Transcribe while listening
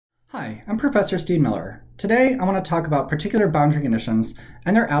Hi, I'm Professor Steve Miller. Today I want to talk about particular boundary conditions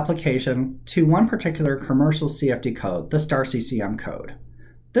and their application to one particular commercial CFD code, the Star-CCM code.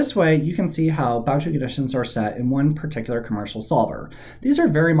 This way you can see how boundary conditions are set in one particular commercial solver. These are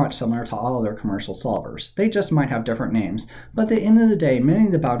very much similar to all other commercial solvers. They just might have different names, but at the end of the day, many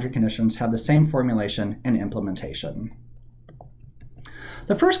of the boundary conditions have the same formulation and implementation.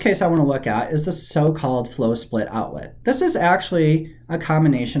 The first case I want to look at is the so-called flow split outlet. This is actually a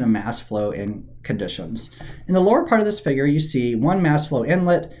combination of mass flow in conditions. In the lower part of this figure, you see one mass flow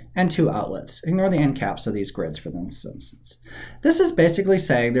inlet and two outlets. Ignore the end caps of these grids for this instance. This is basically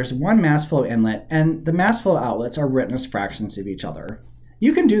saying there's one mass flow inlet and the mass flow outlets are written as fractions of each other.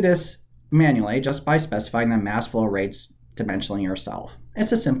 You can do this manually just by specifying the mass flow rates dimensionally yourself.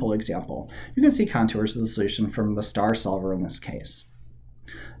 It's a simple example. You can see contours of the solution from the star solver in this case.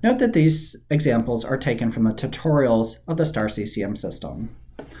 Note that these examples are taken from the tutorials of the Star-CCM system.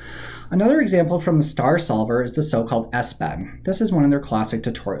 Another example from the star solver is the so-called S-bend. This is one of their classic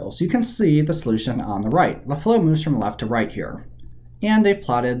tutorials. You can see the solution on the right. The flow moves from left to right here. And they've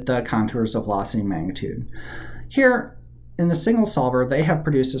plotted the contours of velocity and magnitude. Here, in the single solver, they have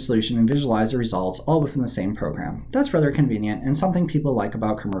produced a solution and visualized the results all within the same program. That's rather convenient and something people like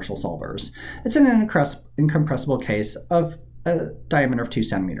about commercial solvers. It's an incompressible case of a diameter of 2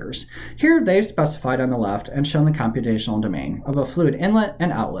 centimeters. Here they've specified on the left and shown the computational domain of a fluid inlet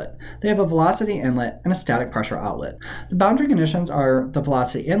and outlet. They have a velocity inlet and a static pressure outlet. The boundary conditions are the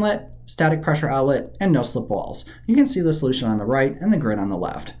velocity inlet, static pressure outlet, and no slip walls. You can see the solution on the right and the grid on the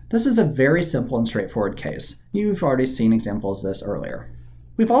left. This is a very simple and straightforward case. You've already seen examples of this earlier.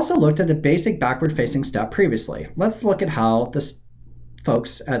 We've also looked at a basic backward facing step previously. Let's look at how the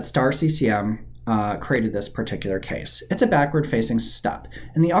folks at Star-CCM created this particular case. It's a backward-facing step.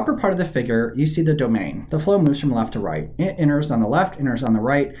 In the upper part of the figure, you see the domain. The flow moves from left to right. It enters on the left, enters on the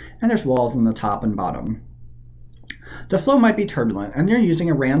right, and there's walls in the top and bottom. The flow might be turbulent, and they're using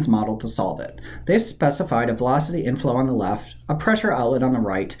a RANS model to solve it. They've specified a velocity inflow on the left, a pressure outlet on the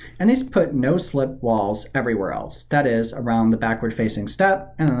right, and they've put no-slip walls everywhere else. That is, around the backward-facing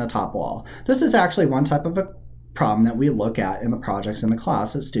step and on the top wall. This is actually one type of a problem that we look at in the projects in the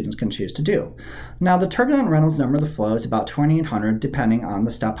class that students can choose to do. Now, the turbulent Reynolds number of the flow is about 2800 depending on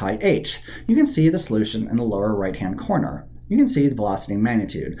the step height h. You can see the solution in the lower right-hand corner. You can see the velocity and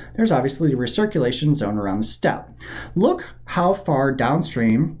magnitude. There's obviously the recirculation zone around the step. Look how far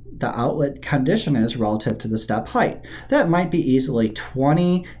downstream the outlet condition is relative to the step height. That might be easily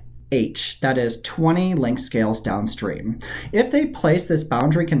 20 H, that is 20 length scales downstream. If they place this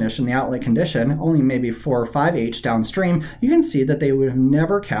boundary condition, the outlet condition, only maybe 4 or 5 H downstream, you can see that they would have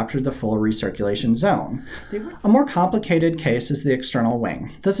never captured the full recirculation zone. A more complicated case is the external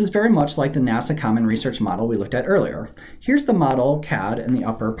wing. This is very much like the NASA Common Research model we looked at earlier. Here's the model CAD in the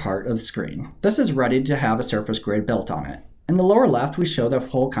upper part of the screen. This is ready to have a surface grid built on it. In the lower left, we show the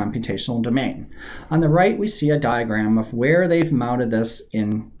whole computational domain. On the right, we see a diagram of where they've mounted this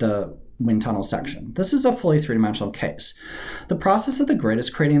in the wind tunnel section. This is a fully three-dimensional case. The process of the grid is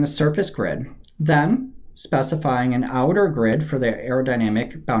creating the surface grid, then specifying an outer grid for the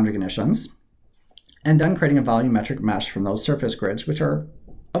aerodynamic boundary conditions, and then creating a volumetric mesh from those surface grids, which are,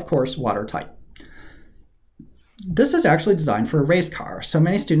 of course, watertight. This is actually designed for a race car, so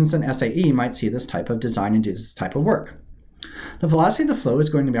many students in SAE might see this type of design and do this type of work. The velocity of the flow is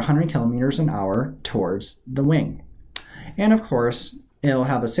going to be 100 kilometers an hour towards the wing. And of course, it'll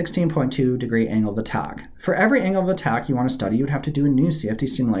have a 16.2 degree angle of attack. For every angle of attack you want to study, you would have to do a new CFD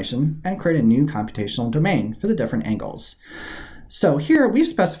simulation and create a new computational domain for the different angles. So here we've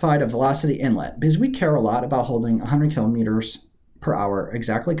specified a velocity inlet because we care a lot about holding 100 kilometers per hour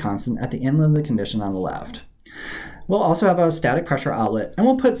exactly constant at the inlet of the condition on the left. We'll also have a static pressure outlet, and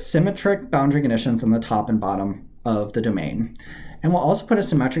we'll put symmetric boundary conditions on the top and bottom of the domain. And we'll also put a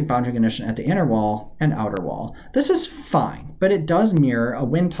symmetric boundary condition at the inner wall and outer wall. This is fine, but it does mirror a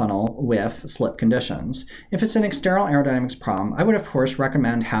wind tunnel with slip conditions. If it's an external aerodynamics problem, I would of course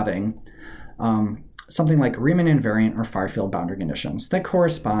recommend having something like Riemann invariant or far field boundary conditions that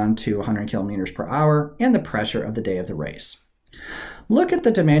correspond to 100 kilometers per hour and the pressure of the day of the race. Look at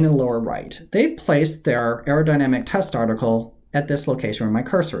the domain in the lower right. They've placed their aerodynamic test article at this location where my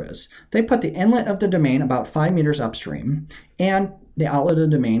cursor is. They put the inlet of the domain about 5 meters upstream and the outlet of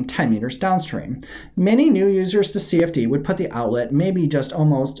the domain 10 meters downstream. Many new users to CFD would put the outlet maybe just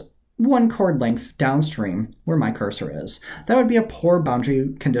almost 1 chord length downstream where my cursor is. That would be a poor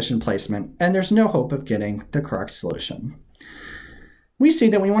boundary condition placement, and there's no hope of getting the correct solution. We see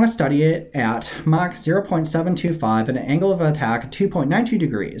that we want to study it at Mach 0.725 at an angle of attack of 2.92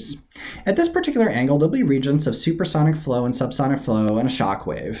 degrees. At this particular angle, there'll be regions of supersonic flow and subsonic flow and a shock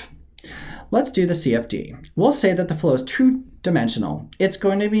wave. Let's do the CFD. We'll say that the flow is two-dimensional. It's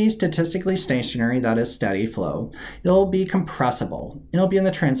going to be statistically stationary, that is steady flow. It'll be compressible. It'll be in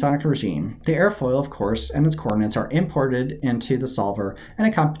the transonic regime. The airfoil, of course, and its coordinates are imported into the solver, and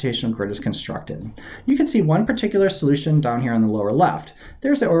a computational grid is constructed. You can see one particular solution down here on the lower left.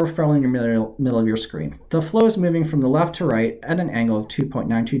 There's the airfoil in your middle of your screen. The flow is moving from the left to right at an angle of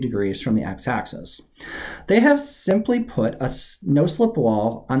 2.92 degrees from the x-axis. They have simply put a no-slip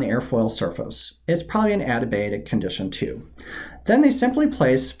wall on the airfoil surface. It's probably an adiabatic condition too. Then they simply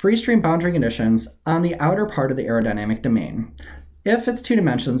place free stream boundary conditions on the outer part of the aerodynamic domain. If it's two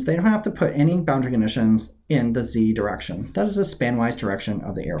dimensions, they don't have to put any boundary conditions in the z direction. That is the spanwise direction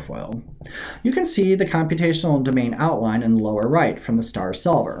of the airfoil. You can see the computational domain outline in the lower right from the star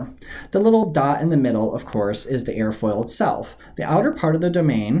solver. The little dot in the middle, of course, is the airfoil itself. The outer part of the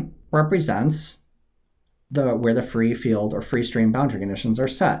domain represents where the free field or free stream boundary conditions are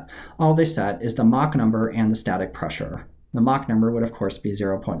set. All they set is the Mach number and the static pressure. The Mach number would of course be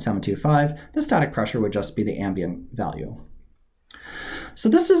 0.725. The static pressure would just be the ambient value. So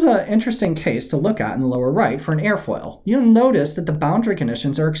this is an interesting case to look at in the lower right for an airfoil. You'll notice that the boundary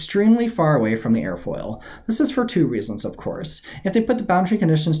conditions are extremely far away from the airfoil. This is for two reasons, of course. If they put the boundary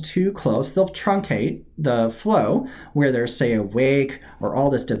conditions too close, they'll truncate the flow where there's, say, a wake or all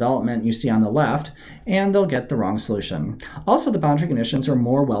this development you see on the left, and they'll get the wrong solution. Also, the boundary conditions are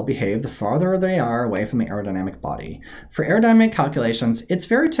more well-behaved the farther they are away from the aerodynamic body. For aerodynamic calculations, it's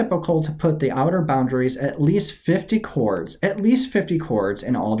very typical to put the outer boundaries at least 50 chords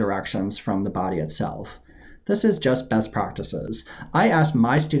in all directions from the body itself. This is just best practices. I ask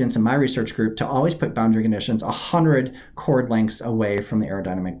my students in my research group to always put boundary conditions 100 chord lengths away from the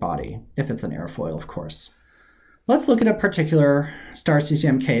aerodynamic body, if it's an airfoil, of course. Let's look at a particular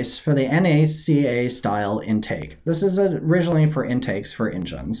Star-CCM case for the NACA style intake. This is originally for intakes for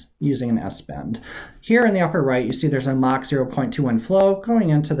engines using an S-bend. Here in the upper right, you see there's a Mach 0.21 flow going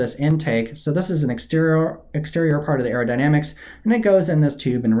into this intake. So this is an exterior part of the aerodynamics, and it goes in this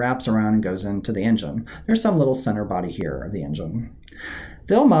tube and wraps around and goes into the engine. There's some little center body here of the engine.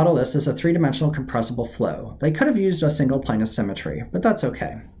 They'll model this as a three-dimensional compressible flow. They could have used a single plane of symmetry, but that's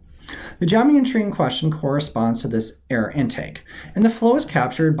okay. The geometry in question corresponds to this air intake, and the flow is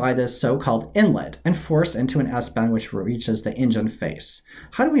captured by this so-called inlet and forced into an S-bend which reaches the engine face.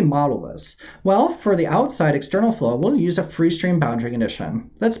 How do we model this? Well, for the outside external flow, we'll use a free stream boundary condition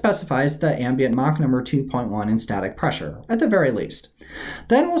that specifies the ambient Mach number 2.1 in static pressure, at the very least.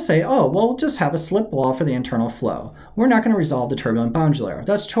 Then we'll say, oh, well, we'll just have a slip wall for the internal flow. We're not going to resolve the turbulent boundary layer.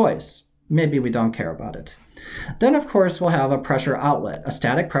 That's choice. Maybe we don't care about it. Then, of course, we'll have a pressure outlet, a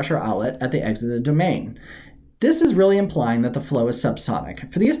static pressure outlet at the exit of the domain. This is really implying that the flow is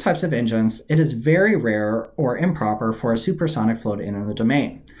subsonic. For these types of engines, it is very rare or improper for a supersonic flow to enter the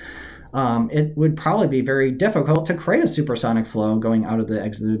domain. It would probably be very difficult to create a supersonic flow going out of the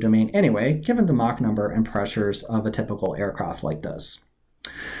exit of the domain anyway, given the Mach number and pressures of a typical aircraft like this.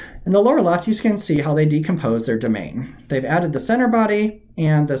 In the lower left, you can see how they decompose their domain. They've added the center body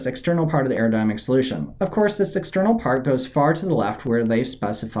and this external part of the aerodynamic solution. Of course, this external part goes far to the left where they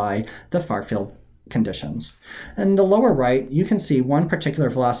specify the far field conditions. In the lower right, you can see one particular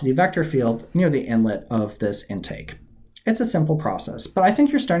velocity vector field near the inlet of this intake. It's a simple process, but I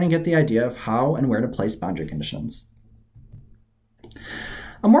think you're starting to get the idea of how and where to place boundary conditions.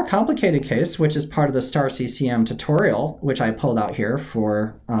 A more complicated case, which is part of the Star-CCM tutorial, which I pulled out here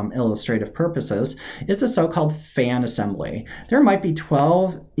for illustrative purposes, is the so-called fan assembly. There might be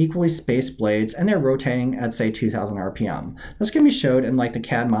 12 equally spaced blades, and they're rotating at, say, 2,000 RPM. This can be showed in like the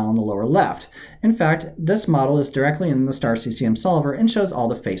CAD model in the lower left. In fact, this model is directly in the Star-CCM solver and shows all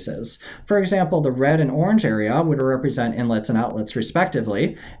the faces. For example, the red and orange area would represent inlets and outlets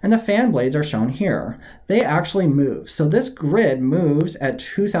respectively, and the fan blades are shown here. They actually move. So this grid moves at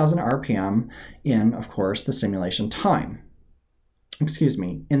 2,000 RPM in, of course, the simulation time.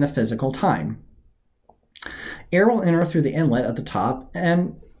 In the physical time. Air will enter through the inlet at the top,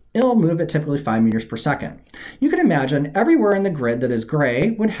 and it'll move at typically 5 meters per second. You can imagine everywhere in the grid that is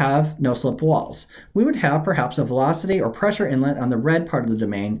gray would have no-slip walls. We would have perhaps a velocity or pressure inlet on the red part of the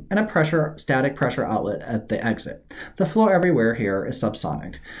domain and a static pressure outlet at the exit. The flow everywhere here is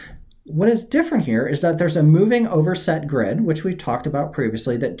subsonic. What is different here is that there's a moving overset grid, which we talked about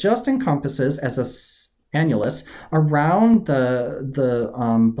previously, that just encompasses as a annulus around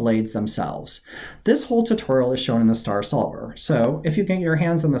the blades themselves. This whole tutorial is shown in the Star Solver. So if you get your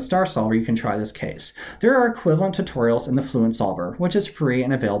hands on the Star Solver, you can try this case. There are equivalent tutorials in the Fluent Solver, which is free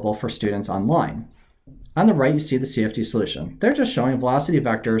and available for students online. On the right, you see the CFD solution. They're just showing velocity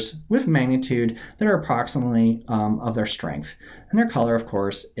vectors with magnitude that are approximately of their strength. And their color, of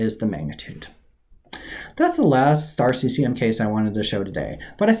course, is the magnitude. That's the last Star-CCM case I wanted to show today,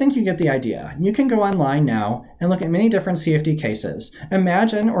 but I think you get the idea. You can go online now and look at many different CFD cases.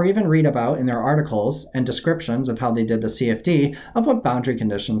 Imagine or even read about in their articles and descriptions of how they did the CFD of what boundary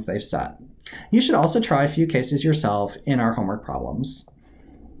conditions they've set. You should also try a few cases yourself in our homework problems.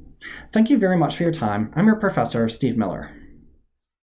 Thank you very much for your time. I'm your professor, Steve Miller.